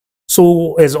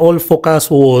So as all focus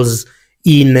was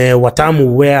in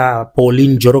Watamu, where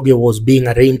Pauline Njoroge was being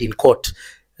arraigned in court,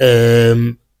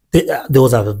 there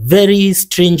was a very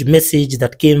strange message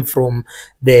that came from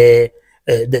the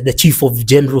chief of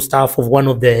general staff of one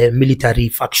of the military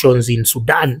factions in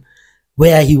Sudan,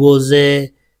 where he was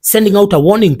sending out a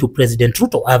warning to President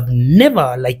Ruto. I've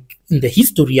never, like in the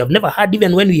history, I've never had,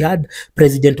 even when we had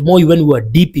President Moi, when we were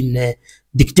deep in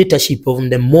dictatorship of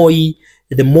the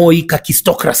Moi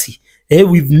kakistocracy.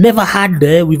 We've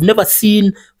never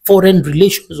seen foreign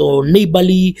relations or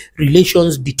neighborly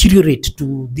relations deteriorate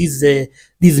to these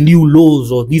new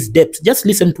laws or these depths. Just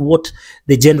listen to what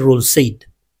the general said.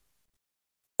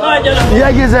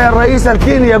 يجي زي الرئيس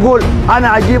الكيني يقول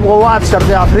أنا أجيب قوات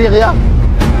شرق أفريقيا.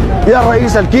 يا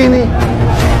الرئيس الكيني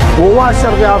قوات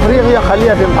شرق أفريقيا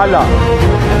خليها في محلها.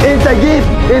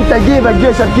 أنت جيب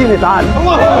الجيش الكيني تعال.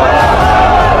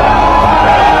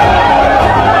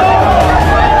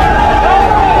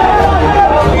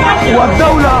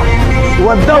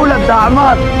 والدولة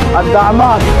الدعمات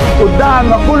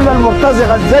والدعم كل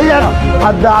المرتزقة الزينة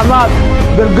الدعمات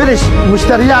بالقرش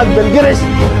مشتريات بالقرش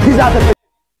في ذات.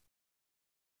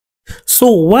 So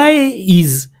why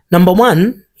is, number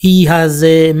one, he has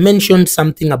mentioned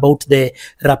something about the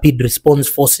rapid response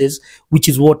forces, which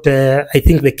is what I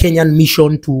think the Kenyan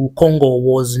mission to Congo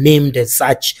was named as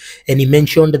such. And he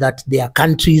mentioned that there are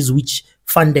countries which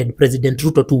funded President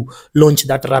Ruto to launch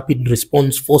that rapid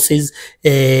response forces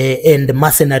and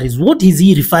mercenaries. What is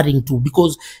he referring to?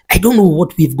 Because I don't know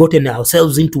what we've gotten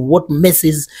ourselves into. What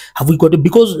messes have we got?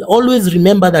 Because always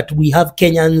remember that we have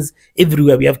Kenyans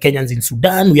everywhere. We have Kenyans in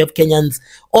Sudan. We have Kenyans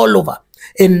all over.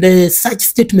 And such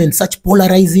statements, such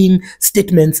polarizing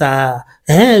statements are,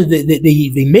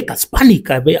 they make us panic.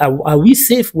 Are we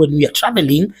safe when we are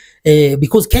traveling?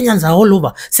 Because Kenyans are all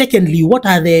over. Secondly, what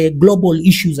are the global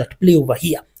issues at play over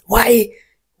here?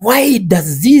 Why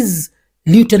does this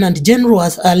Lieutenant General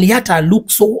Aliata look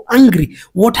so angry?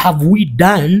 What have we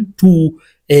done to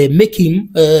make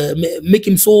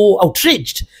him so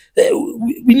outraged?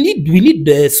 We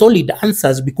need solid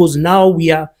answers, because now we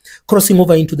are crossing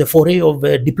over into the foray of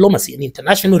diplomacy and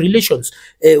international relations.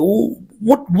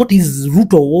 What is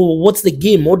Ruto? What's the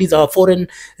game? What is our foreign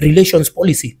relations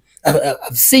policy?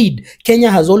 I've said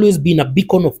Kenya has always been a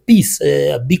beacon of peace,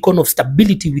 a beacon of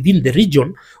stability within the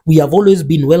region. We have always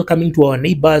been welcoming to our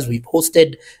neighbors. We've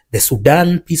hosted the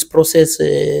Sudan peace process,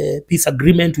 peace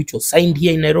agreement, which was signed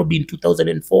here in Nairobi in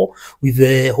 2004.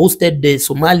 We've hosted the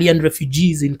Somalian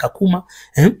refugees in Kakuma.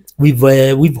 We've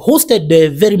hosted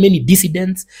very many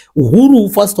dissidents.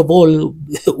 Uhuru, first of all,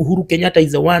 Uhuru Kenyatta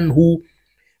is the one who,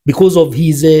 because of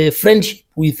his friendship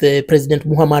with President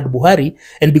Muhammad Buhari,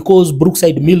 and because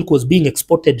Brookside milk was being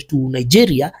exported to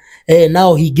Nigeria,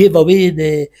 now he gave away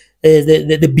the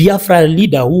Biafra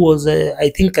leader who was, I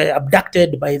think,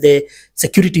 abducted by the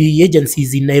security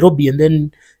agencies in Nairobi and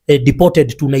then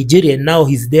deported to Nigeria. And now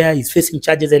he's there, he's facing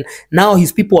charges, and now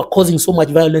his people are causing so much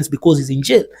violence because he's in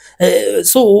jail.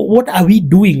 So what are we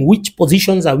doing? Which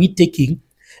positions are we taking?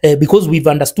 Because we've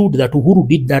understood that Uhuru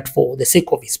did that for the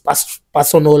sake of his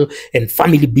personal and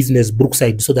family business,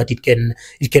 Brookside, so that it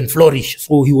can flourish.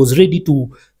 So he was ready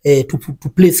to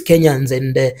place Kenyans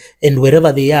and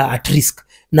wherever they are at risk.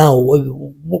 Now,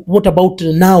 what about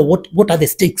now? What are the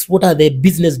stakes? What are the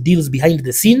business deals behind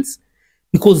the scenes?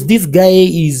 Because this guy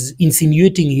is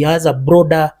insinuating, he has a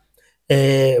broader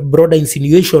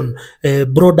insinuation,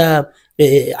 broader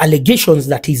allegations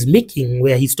that he's making,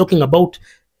 where he's talking about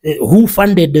who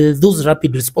funded those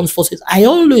rapid response forces. I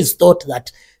always thought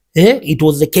that it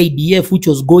was the KDF which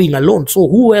was going alone. So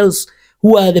who else?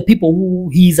 Who are the people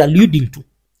who he's alluding to?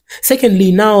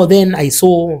 Secondly, now then I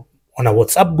saw on a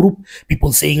WhatsApp group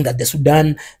people saying that the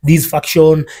Sudan, this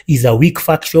faction is a weak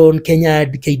faction. Kenya,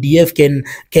 the KDF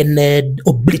can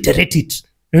obliterate it,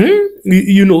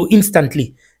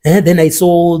 instantly. Then I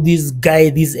saw this guy,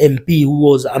 this MP who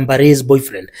was Ambare's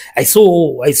boyfriend. I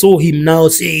saw him now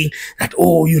saying that,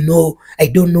 oh, I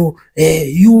don't know,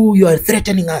 you are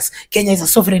threatening us. Kenya is a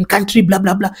sovereign country, blah,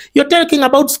 blah, blah. You're talking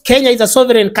about Kenya is a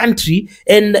sovereign country,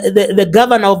 and the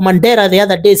governor of Mandera the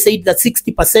other day said that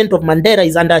 60% of Mandera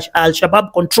is under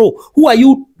Al-Shabaab control. Who are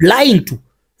you lying to?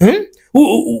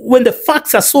 When the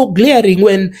facts are so glaring,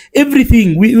 when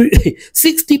everything,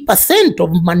 60% of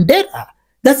Mandera,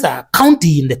 that's a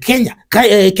county in the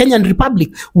Kenyan Republic.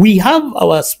 We have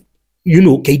our,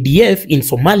 KDF in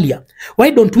Somalia. Why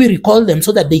don't we recall them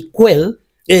so that they quell,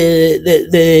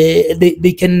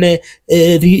 they can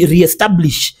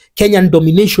re-establish Kenyan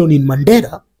domination in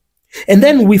Mandera? And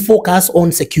then we focus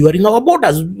on securing our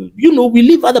borders. We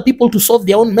leave other people to solve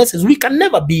their own messes. We can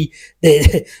never be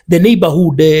the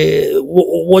neighborhood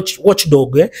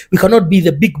watchdog. We cannot be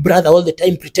the big brother all the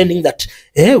time pretending that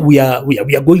we are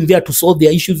going there to solve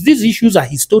their issues. These issues are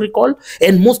historical,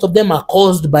 and most of them are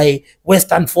caused by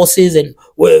Western forces and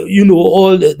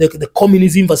all the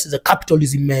communism versus the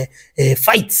capitalism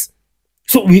fights.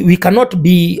 So we cannot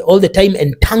be all the time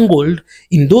entangled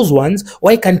in those ones.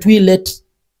 Why can't we let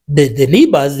the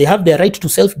neighbors, they have their right to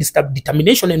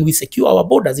self-determination, and we secure our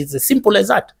borders? It's as simple as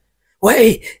that.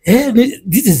 Why?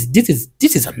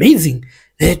 This is amazing.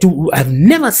 I've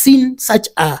never seen such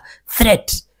a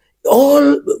threat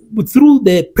all through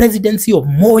the presidency of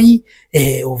Moi,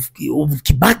 of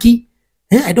Kibaki.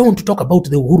 I don't want to talk about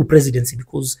the Uhuru presidency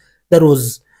because that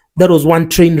was one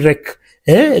train wreck.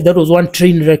 That was one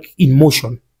train wreck in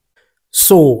motion.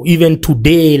 So even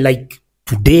today,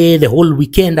 the whole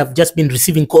weekend, I've just been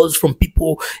receiving calls from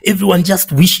people, everyone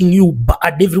just wishing you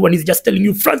bad. Everyone is just telling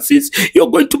you, Francis, you're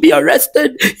going to be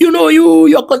arrested.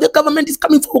 The government is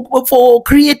coming for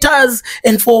creators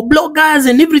and for bloggers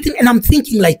and everything. And I'm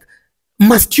thinking,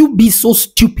 must you be so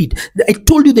stupid? I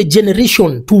told you the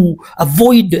generation to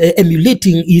avoid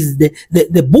emulating is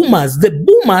the boomers. The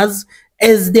boomers,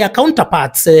 as their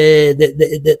counterparts in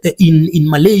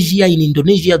Malaysia, in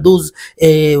Indonesia, those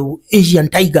Asian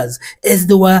tigers, as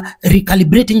they were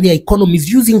recalibrating their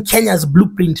economies using Kenya's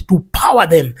blueprint to power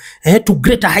them to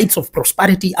greater heights of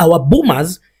prosperity, our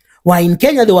boomers were in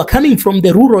Kenya. They were coming from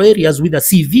the rural areas with a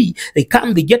CV. They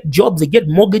come, they get jobs, they get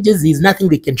mortgages. There is nothing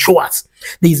they can show us.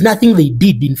 There is nothing they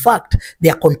did. In fact,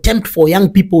 their contempt for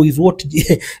young people is what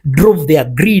drove their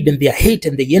greed and their hate,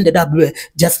 and they ended up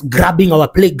just grabbing our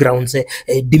playgrounds,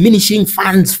 diminishing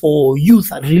funds for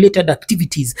youth-related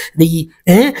activities. They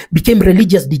became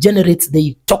religious degenerates.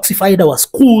 They toxified our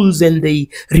schools, and they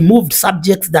removed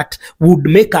subjects that would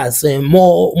make us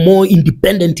more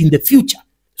independent in the future.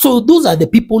 So those are the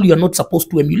people you are not supposed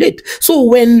to emulate. So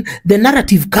when the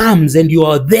narrative comes and you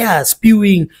are there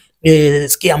spewing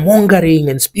scaremongering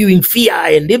and spewing fear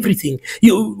and everything,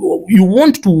 you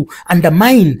want to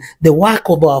undermine the work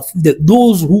of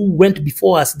those who went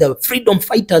before us, the freedom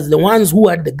fighters, the ones who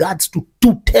had the guts to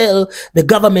tell the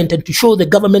government and to show the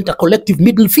government a collective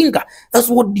middle finger. That's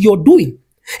what you're doing.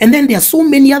 And then there are so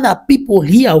many other people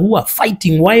here who are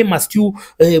fighting. Why must you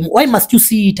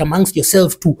see it amongst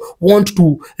yourself to want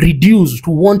to reduce,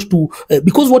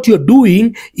 because what you're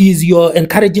doing is you're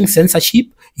encouraging censorship,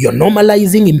 you're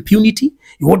normalizing impunity.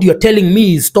 What you're telling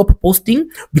me is stop posting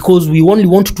because we only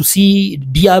want to see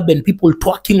Diab and people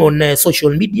twerking on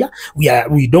social media.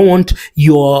 We don't want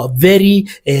your very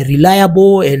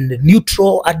reliable and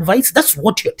neutral advice. That's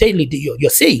what you're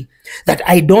saying. That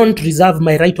I don't reserve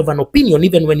my right of an opinion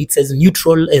even when it's as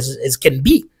neutral as can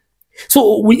be.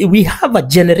 So we have a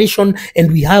generation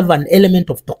and we have an element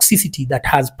of toxicity that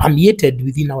has permeated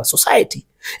within our society.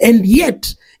 And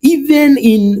yet, even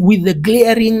with the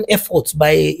glaring efforts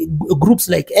by groups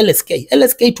like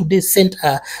LSK today sent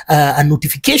a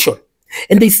notification,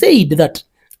 and they said that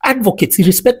advocates,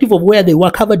 irrespective of where they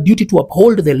work, have a duty to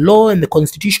uphold the law and the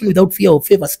constitution without fear or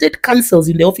favor. State councils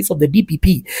in the office of the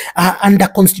DPP are under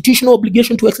constitutional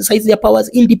obligation to exercise their powers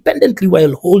independently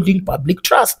while holding public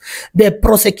trust. The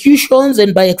prosecutions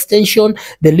and by extension,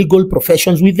 the legal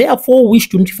professions, we therefore wish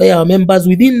to notify our members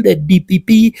within the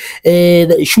DPP,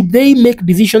 should they make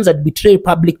decisions that betray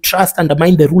public trust,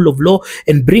 undermine the rule of law,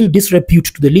 and bring disrepute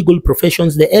to the legal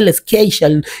professions, the LSK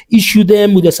shall issue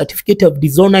them with a certificate of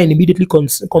dishonor and immediately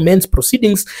commence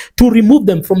proceedings to remove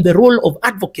them from the role of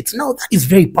advocates. Now that is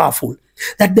very powerful.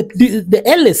 That the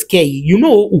LSK,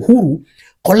 Uhuru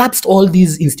collapsed all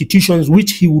these institutions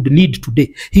which he would need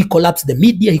today. He collapsed the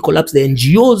media, he collapsed the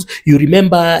NGOs. You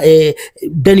remember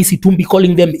Dennis Itumbi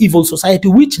calling them evil society,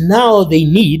 which now they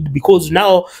need because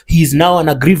now he is now an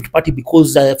aggrieved party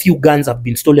because a few guns have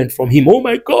been stolen from him. Oh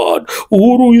my God,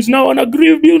 Uhuru is now an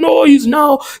aggrieved, he's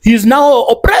now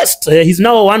oppressed. He's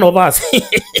now one of us.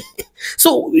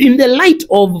 So in the light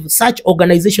of such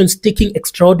organizations taking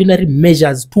extraordinary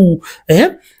measures to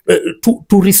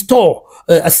restore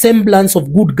a semblance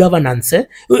of good governance,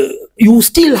 you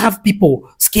still have people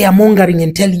scaremongering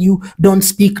and telling you, don't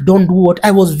speak, don't do what.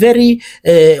 I was very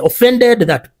offended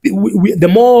that the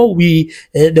more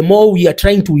we are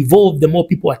trying to evolve, the more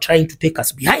people are trying to take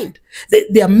us behind.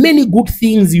 There are many good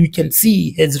things you can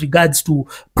see as regards to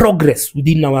progress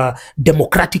within our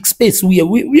democratic space.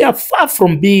 We are far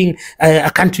from being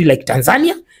a country like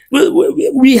Tanzania.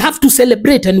 We have to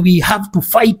celebrate and we have to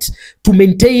fight to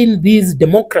maintain this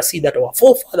democracy that our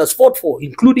forefathers fought for,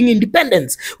 including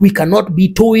independence. We cannot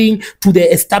be toeing to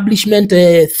the establishment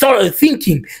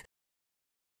thinking